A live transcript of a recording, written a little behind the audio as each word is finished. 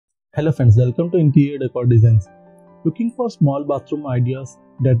Hello friends, welcome to Interior Decor Designs. Looking for small bathroom ideas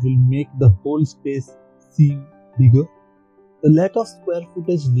that will make the whole space seem bigger? The lack of square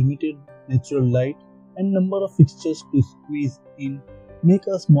footage, limited natural light, and number of fixtures to squeeze in make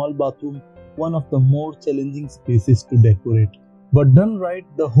a small bathroom one of the more challenging spaces to decorate. But done right,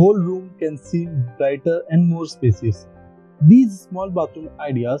 the whole room can seem brighter and more spacious. These small bathroom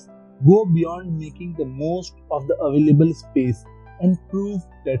ideas go beyond making the most of the available space and prove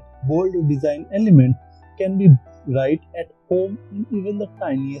that bold design elements can be right at home in even the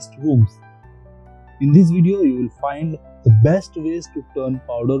tiniest rooms. In this video, you will find the best ways to turn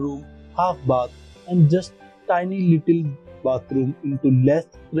powder room, half bath, and just tiny little bathroom into less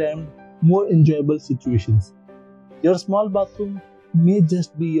cramped, more enjoyable situations. Your small bathroom may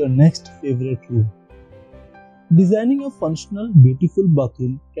just be your next favorite room. Designing a functional, beautiful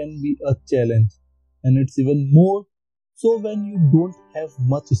bathroom can be a challenge, and it's even more so when you don't have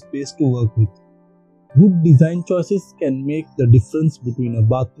much space to work with. Good design choices can make the difference between a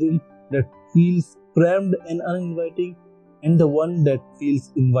bathroom that feels cramped and uninviting and the one that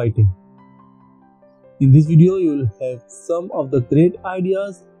feels inviting. In this video, you will have some of the great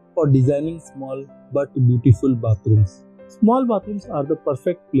ideas for designing small but beautiful bathrooms. Small bathrooms are the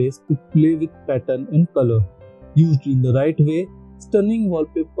perfect place to play with pattern and color. Used in the right way, stunning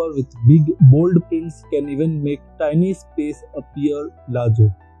wallpaper with big, bold prints can even make tiny space appear larger.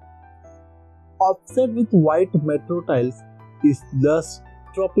 Offset with white metro tiles, this lush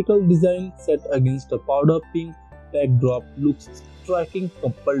tropical design set against a powder pink backdrop looks striking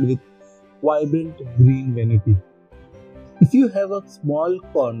coupled with vibrant green vanity. If you have a small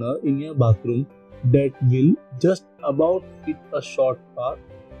corner in your bathroom that will just about fit a short bath,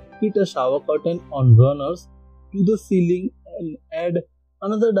 fit a shower curtain on runners to the ceiling and add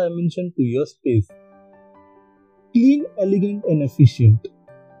another dimension to your space. Clean, elegant and efficient.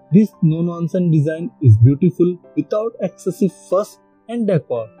 This no-nonsense design is beautiful without excessive fuss and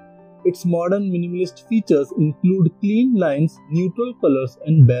decor. Its modern minimalist features include clean lines, neutral colors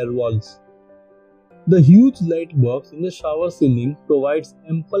and bare walls. The huge light box in the shower ceiling provides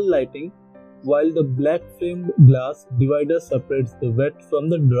ample lighting, while the black framed glass divider separates the wet from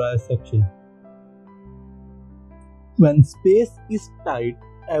the dry section. When space is tight,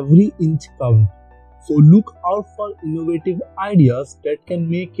 every inch counts. So look out for innovative ideas that can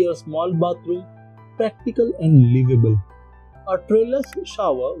make your small bathroom practical and livable. A trellis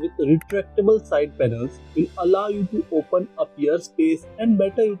shower with retractable side panels will allow you to open up your space and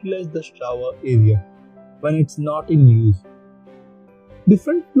better utilize the shower area when it's not in use.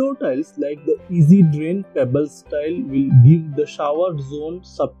 Different floor tiles like the Easy Drain Pebble style will give the shower zone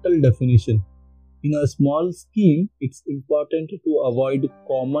subtle definition. In a small scheme, it's important to avoid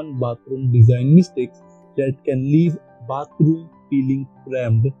common bathroom design mistakes that can leave bathroom feeling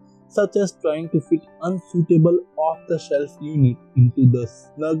cramped, such as trying to fit unsuitable off-the-shelf unit into the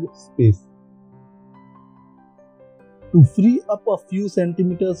snug space. To free up a few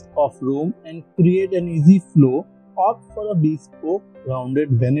centimeters of room and create an easy flow, opt for a bespoke rounded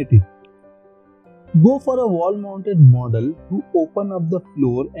vanity. Go for a wall-mounted model to open up the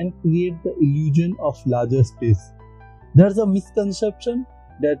floor and create the illusion of larger space. There's a misconception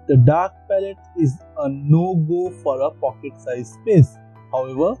that the dark palette is a no-go for a pocket-sized space.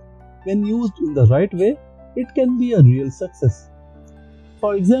 However, when used in the right way, it can be a real success.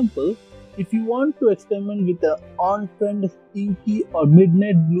 For example, if you want to experiment with an on-trend inky or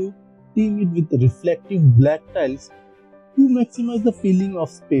midnight blue, team it with reflective black tiles to maximize the feeling of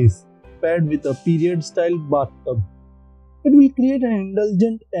space, paired with a period-style bathtub. It will create an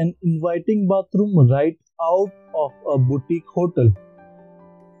indulgent and inviting bathroom right out of a boutique hotel.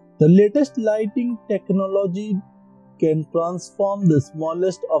 The latest lighting technology can transform the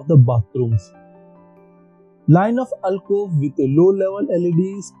smallest of the bathrooms. Line of alcove with a low-level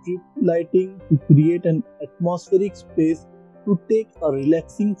LED strip lighting to create an atmospheric space to take a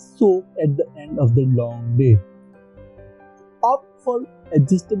relaxing soak at the end of the long day. Opt for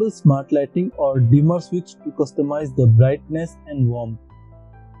adjustable smart lighting or dimmer switch to customize the brightness and warmth.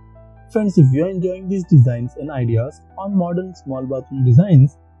 Friends, if you are enjoying these designs and ideas on modern small bathroom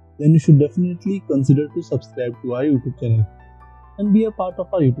designs, then you should definitely consider to subscribe to our YouTube channel and be a part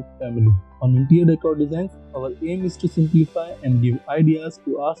of our YouTube family. On Interior Decor Designs, our aim is to simplify and give ideas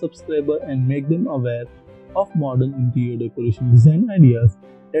to our subscribers and make them aware of modern interior decoration design ideas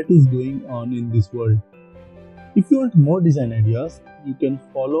that is going on in this world. If you want more design ideas, you can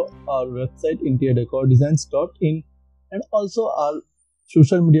follow our website interiordecordesigns.in and also our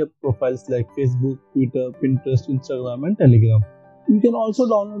social media profiles like Facebook, Twitter, Pinterest, Instagram and Telegram. You can also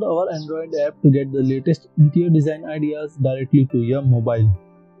download our Android app to get the latest interior design ideas directly to your mobile.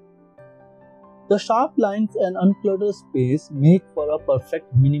 The sharp lines and uncluttered space make for a perfect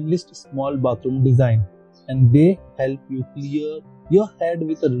minimalist small bathroom design, and they help you clear your head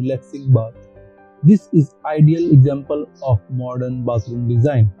with a relaxing bath. This is ideal example of modern bathroom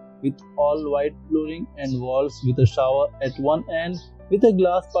design, with all white flooring and walls with a shower at one end with a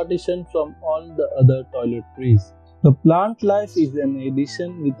glass partition from all the other toiletries. The plant life is an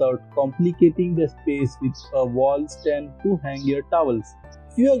addition without complicating the space with a wall stand to hang your towels.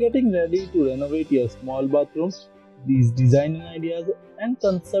 If you are getting ready to renovate your small bathroom, these design ideas and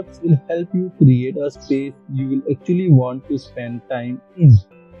concepts will help you create a space you will actually want to spend time in.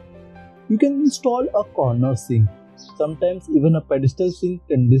 You can install a corner sink. Sometimes even a pedestal sink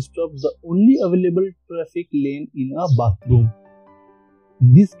can disrupt the only available traffic lane in a bathroom.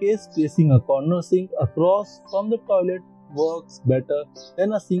 In this case, placing a corner sink across from the toilet works better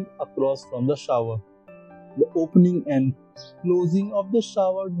than a sink across from the shower. The opening and closing of the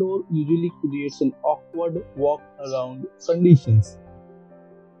shower door usually creates an awkward walk-around conditions.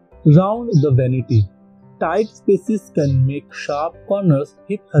 Round the vanity. Tight spaces can make sharp corners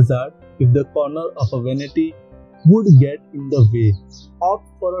hit hazard if the corner of a vanity would get in the way. Opt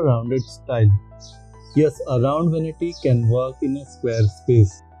for a rounded style. Yes, a round vanity can work in a square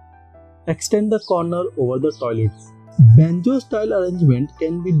space. Extend the corner over the toilets. Banjo style arrangement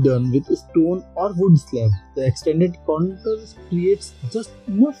can be done with stone or wood slab. The extended corners creates just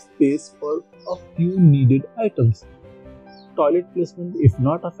enough space for a few needed items. Toilet placement is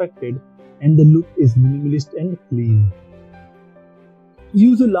not affected and the look is minimalist and clean.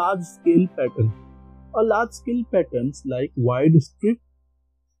 Use a large scale pattern. A large scale patterns like wide strip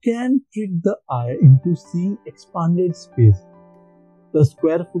can trick the eye into seeing expanded space. The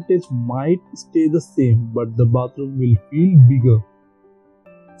square footage might stay the same, but the bathroom will feel bigger.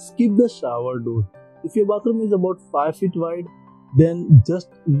 Skip the shower door. If your bathroom is about 5 feet wide, then just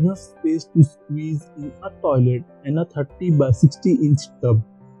enough space to squeeze in a toilet and a 30 by 60 inch tub.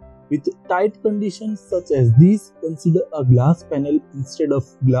 With tight conditions such as these, consider a glass panel instead of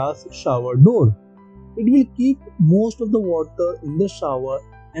glass shower door. It will keep most of the water in the shower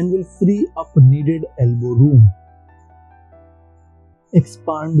and will free up needed elbow room.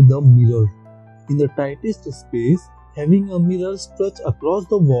 Expand the mirror. In the tightest space, having a mirror stretch across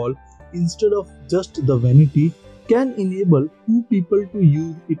the wall instead of just the vanity can enable two people to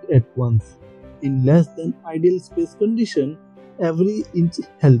use it at once. In less than ideal space condition, every inch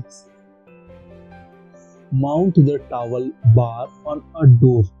helps. Mount the towel bar on a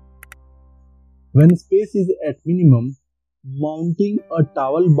door. When space is at minimum, mounting a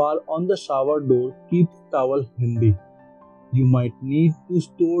towel bar on the shower door keeps towel handy. You might need to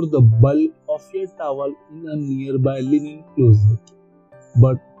store the bulk of your towel in a nearby linen closet,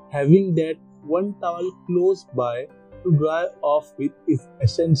 but having that one towel close by to dry off with is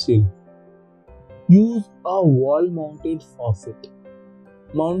essential. Use a wall-mounted faucet.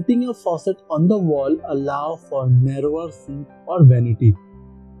 Mounting a faucet on the wall allows for narrower sink or vanity,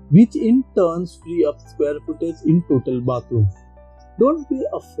 which in turn free up square footage in total bathroom. Don't be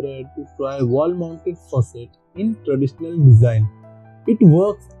afraid to try wall-mounted faucet in traditional design. It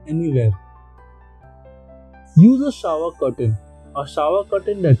works anywhere. Use a shower curtain. A shower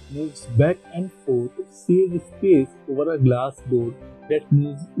curtain that moves back and forth saves space over a glass door that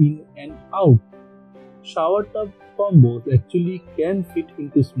moves in and out. Shower tub combos actually can fit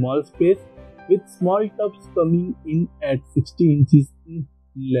into small space, with small tubs coming in at 60 inches in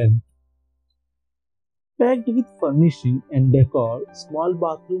length. Packed with furnishing and decor, small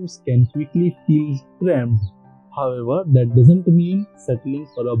bathrooms can quickly feel cramped. However, that doesn't mean settling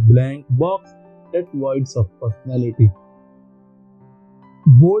for a blank box that voids of personality.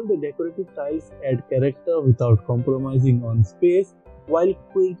 Bold decorative tiles add character without compromising on space, while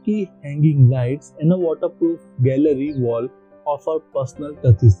quirky hanging lights and a waterproof gallery wall offer personal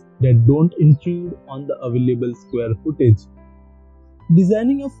touches that don't intrude on the available square footage.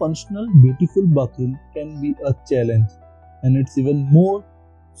 Designing a functional, beautiful bathroom can be a challenge, and it's even more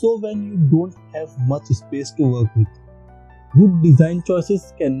so when you don't have much space to work with. Good design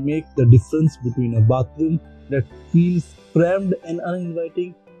choices can make the difference between a bathroom that feels cramped and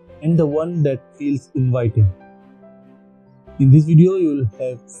uninviting and the one that feels inviting. In this video, you will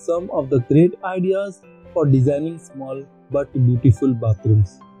have some of the great ideas for designing small but beautiful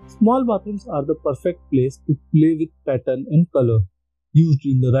bathrooms. Small bathrooms are the perfect place to play with pattern and color. Used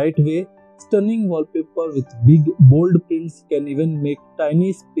in the right way, stunning wallpaper with big, bold prints can even make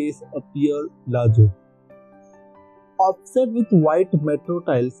tiny space appear larger. Offset with white metro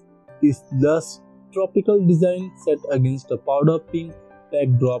tiles, this lush, tropical design set against a powder pink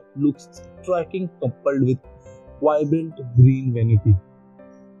backdrop looks striking coupled with vibrant green vanity.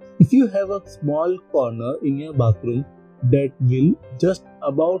 If If you have a small corner in your bathroom that will just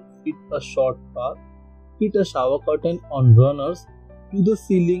about fit a short path, fit a shower curtain on runners to the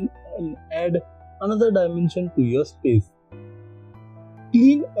ceiling and add another dimension to your space.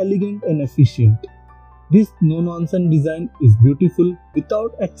 Clean, elegant and efficient. This no-nonsense design is beautiful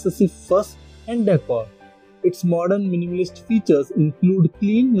without excessive fuss and decor. Its modern minimalist features include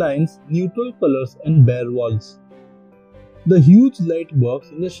clean lines, neutral colors and bare walls. The huge light box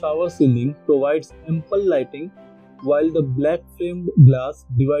in the shower ceiling provides ample lighting, while the black framed glass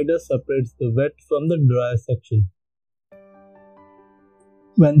divider separates the wet from the dry section.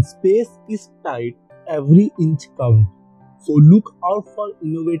 When space is tight, every inch counts. So look out for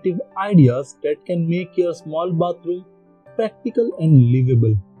innovative ideas that can make your small bathroom practical and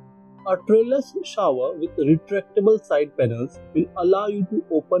livable. A trellis shower with retractable side panels will allow you to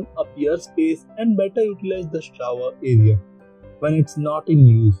open up your space and better utilize the shower area when it's not in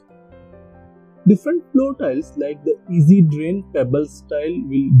use. Different floor tiles like the Easy Drain Pebble style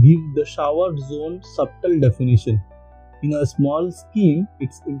will give the shower zone subtle definition. In a small scheme,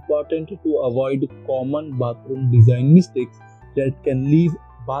 it's important to avoid common bathroom design mistakes that can leave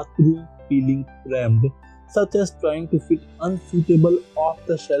bathroom feeling cramped, such as trying to fit unsuitable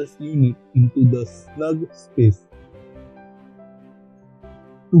off-the-shelf unit into the snug space.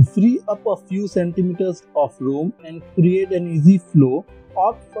 To free up a few centimeters of room and create an easy flow,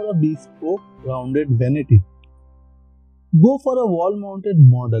 opt for a bespoke rounded vanity. Go for a wall-mounted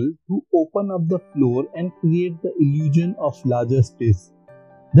model to open up the floor and create the illusion of larger space.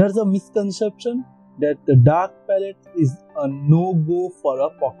 There's a misconception that the dark palette is a no-go for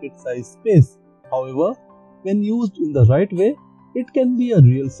a pocket-sized space. However, when used in the right way, it can be a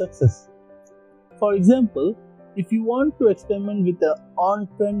real success. For example, if you want to experiment with an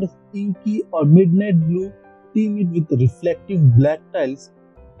on-trend inky or midnight blue, team it with reflective black tiles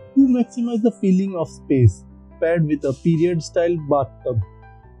to maximize the feeling of space, paired with a period-style bathtub.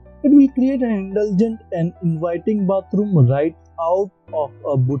 It will create an indulgent and inviting bathroom right out of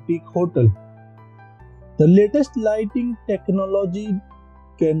a boutique hotel. The latest lighting technology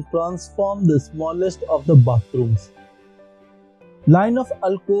can transform the smallest of the bathrooms. Line of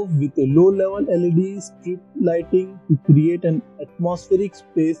alcove with a low-level LED strip lighting to create an atmospheric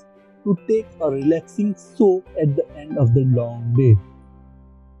space to take a relaxing soak at the end of the long day.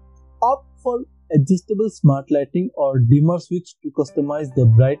 Opt for adjustable smart lighting or dimmer switch to customize the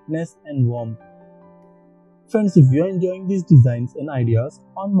brightness and warmth. Friends, if you are enjoying these designs and ideas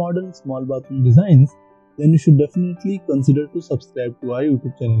on modern small bathroom designs, then you should definitely consider to subscribe to our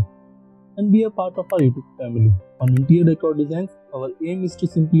YouTube channel and be a part of our YouTube family. On interior decor designs, our aim is to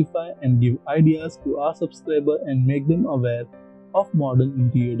simplify and give ideas to our subscriber and make them aware of modern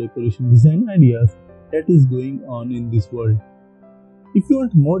interior decoration design ideas that is going on in this world. If you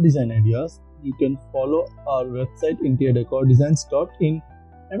want more design ideas, you can follow our website interiordecordesigns.in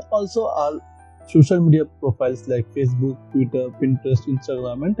and also our social media profiles like Facebook, Twitter, Pinterest,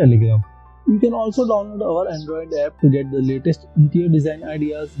 Instagram and Telegram. You can also download our Android app to get the latest interior design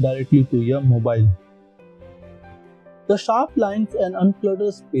ideas directly to your mobile. The sharp lines and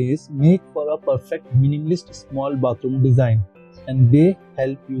uncluttered space make for a perfect minimalist small bathroom design, and they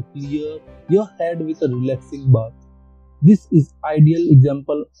help you clear your head with a relaxing bath. This is ideal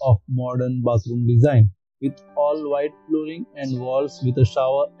example of modern bathroom design, with all white flooring and walls with a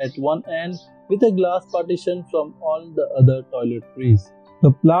shower at one end with a glass partition from all the other toiletries. The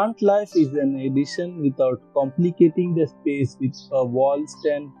plant life is an addition without complicating the space with a wall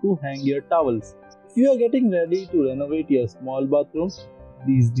stand to hang your towels. If you are getting ready to renovate your small bathroom,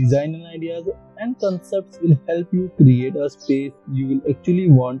 these design ideas and concepts will help you create a space you will actually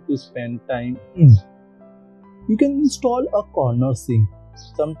want to spend time in. You can install a corner sink.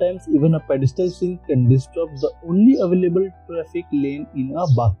 Sometimes even a pedestal sink can disrupt the only available traffic lane in a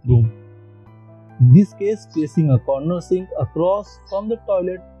bathroom. In this case, placing a corner sink across from the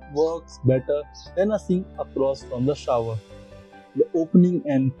toilet works better than a sink across from the shower. The opening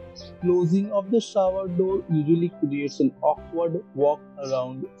and closing of the shower door usually creates an awkward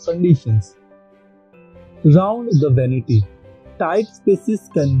walk-around conditions. Round the vanity. Tight spaces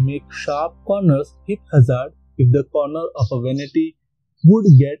can make sharp corners hit hazard if the corner of a vanity would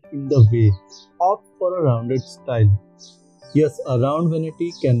get in the way. Opt for a rounded style. Yes, a round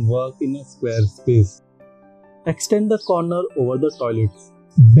vanity can work in a square space. Extend the corner over the toilets.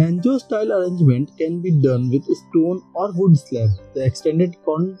 Banjo style arrangement can be done with stone or wood slab. The extended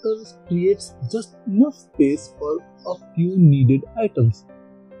corners creates just enough space for a few needed items.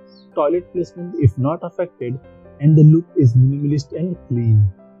 Toilet placement is not affected and the look is minimalist and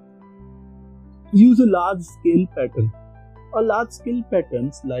clean. Use a large scale pattern. A large-scale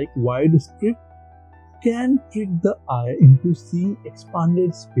patterns like wide strip can trick the eye into seeing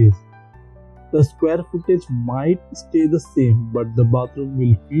expanded space. The square footage might stay the same, but the bathroom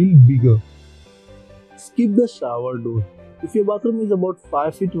will feel bigger. Skip the shower door. If your bathroom is about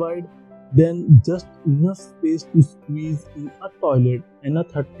 5 feet wide, then just enough space to squeeze in a toilet and a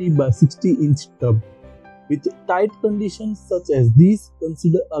 30 by 60-inch tub. With tight conditions such as these,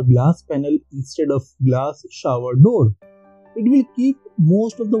 consider a glass panel instead of glass shower door. It will keep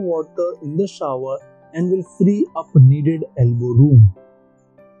most of the water in the shower and will free up needed elbow room.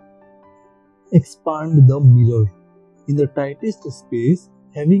 Expand the mirror. In the tightest space,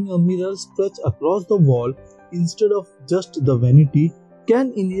 having a mirror stretch across the wall instead of just the vanity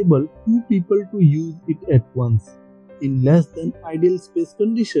can enable two people to use it at once. In less than ideal space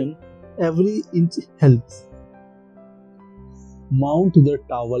condition, every inch helps. Mount the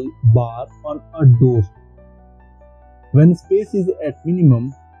towel bar on a door. When space is at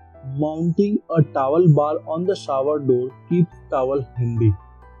minimum, mounting a towel bar on the shower door keeps towel handy.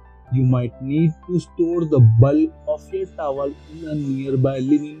 You might need to store the bulk of your towel in a nearby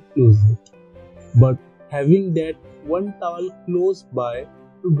linen closet, but having that one towel close by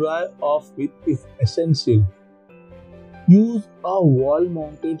to dry off with is essential. Use a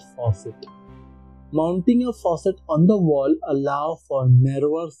wall-mounted faucet. Mounting a faucet on the wall allows for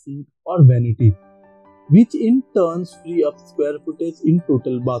narrower sink or vanity, which in turn free up square footage in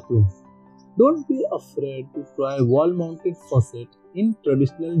total bathroom. Don't be afraid to try wall-mounted faucet in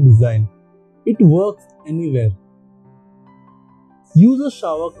traditional design. It works anywhere. Use a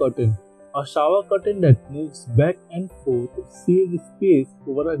shower curtain. A shower curtain that moves back and forth saves space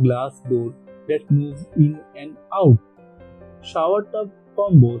over a glass door that moves in and out. Shower tub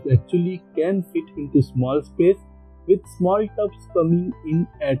combos actually can fit into small space, with small tubs coming in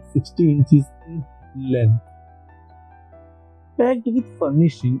at 60 inches in length. Packed with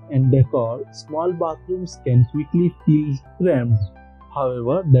furnishing and decor, small bathrooms can quickly feel cramped.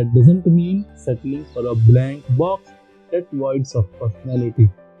 However, that doesn't mean settling for a blank box that voids of personality.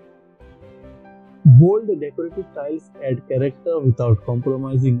 Bold decorative tiles add character without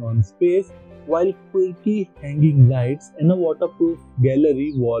compromising on space, while quirky hanging lights and a waterproof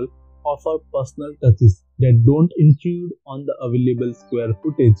gallery wall offer personal touches that don't intrude on the available square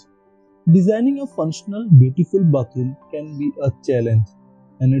footage. Designing a functional, beautiful bathroom can be a challenge,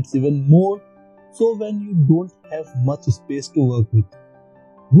 and it's even more so when you don't have much space to work with.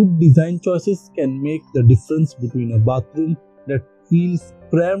 Good design choices can make the difference between a bathroom that feels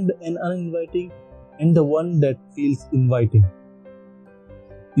cramped and uninviting and the one that feels inviting.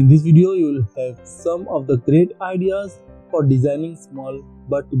 In this video, you will have some of the great ideas for designing small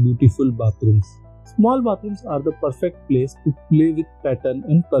but beautiful bathrooms. Small bathrooms are the perfect place to play with pattern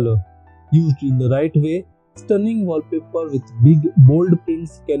and color. Used in the right way, stunning wallpaper with big, bold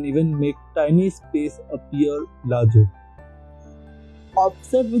prints can even make tiny space appear larger.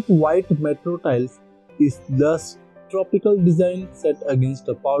 Offset with white metro tiles, this lush tropical design set against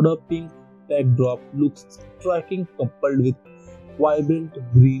a powder pink backdrop looks striking coupled with vibrant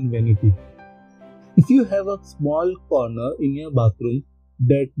green vanity. If you have a small corner in your bathroom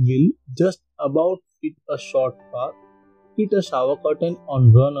that will just about fit a short bath, fit a shower curtain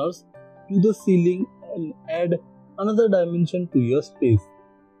on runners to the ceiling and add another dimension to your space.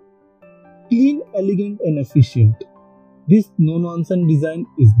 Clean, elegant and efficient. This no-nonsense design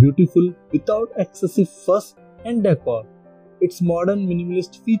is beautiful without excessive fuss and decor. Its modern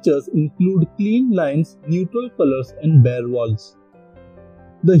minimalist features include clean lines, neutral colors and bare walls.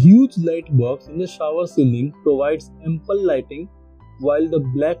 The huge light box in the shower ceiling provides ample lighting, while the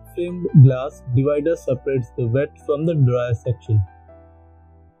black framed glass divider separates the wet from the dry section.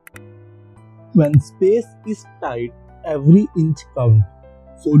 When space is tight, every inch counts.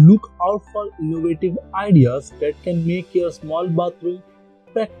 So look out for innovative ideas that can make your small bathroom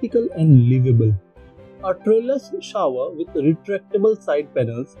practical and livable. A trellis shower with retractable side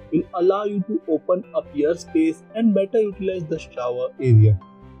panels will allow you to open up your space and better utilize the shower area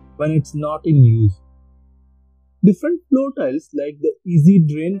when it's not in use. Different floor tiles like the Easy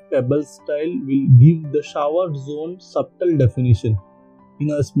Drain Pebble style will give the shower zone subtle definition.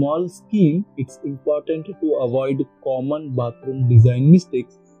 In a small scheme, it's important to avoid common bathroom design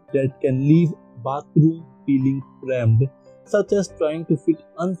mistakes that can leave bathroom feeling cramped, such as trying to fit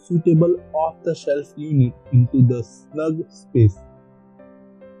unsuitable off-the-shelf unit into the snug space.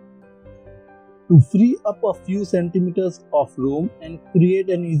 To free up a few centimeters of room and create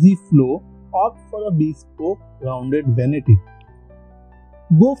an easy flow, opt for a bespoke rounded vanity.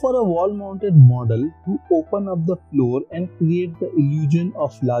 Go for a wall-mounted model to open up the floor and create the illusion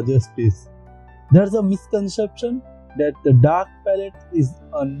of larger space. There's a misconception that the dark palette is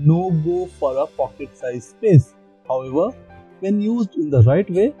a no-go for a pocket-sized space. However, when used in the right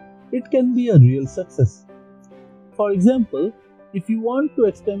way, it can be a real success. For example, if you want to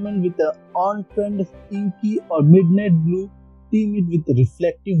experiment with an on-trend inky or midnight blue, team it with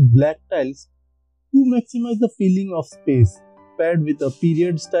reflective black tiles to maximize the feeling of space, paired with a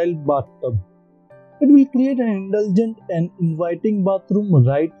period-style bathtub. It will create an indulgent and inviting bathroom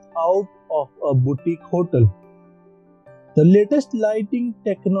right out of a boutique hotel. The latest lighting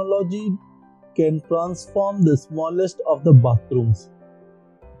technology can transform the smallest of the bathrooms.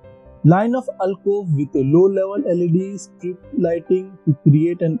 Line of alcove with a low-level LED strip lighting to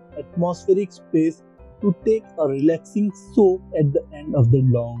create an atmospheric space to take a relaxing soak at the end of the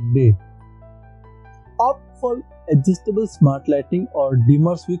long day. Opt for adjustable smart lighting or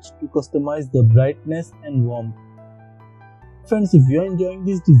dimmer switch to customize the brightness and warmth. Friends, if you are enjoying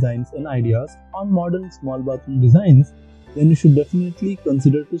these designs and ideas on modern small bathroom designs, then you should definitely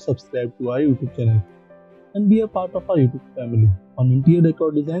consider to subscribe to our YouTube channel and be a part of our YouTube family. On interior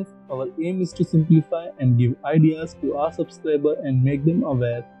decor designs, our aim is to simplify and give ideas to our subscriber and make them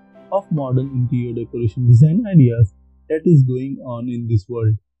aware of modern interior decoration design ideas that is going on in this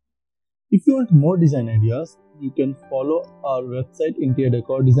world. If you want more design ideas, you can follow our website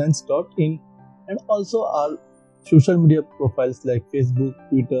interiordecordesigns.in and also our social media profiles like Facebook,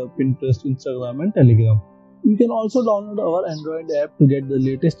 Twitter, Pinterest, Instagram and Telegram. You can also download our Android app to get the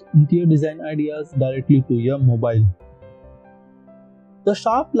latest interior design ideas directly to your mobile. The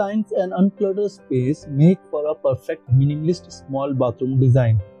sharp lines and uncluttered space make for a perfect minimalist small bathroom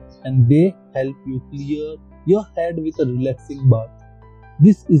design, and they help you clear your head with a relaxing bath.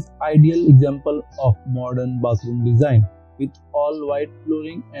 This is ideal example of modern bathroom design with all white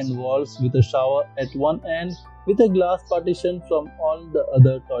flooring and walls with a shower at one end with a glass partition from all the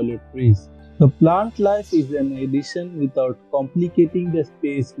other toiletries. The plant life is an addition without complicating the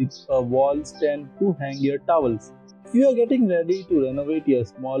space with a wall stand to hang your towels. If you are getting ready to renovate your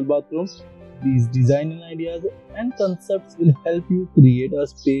small bathroom, these design ideas and concepts will help you create a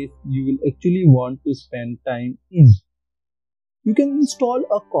space you will actually want to spend time in. You can install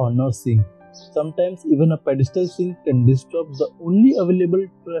a corner sink. Sometimes even a pedestal sink can disrupt the only available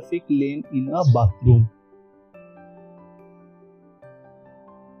traffic lane in a bathroom.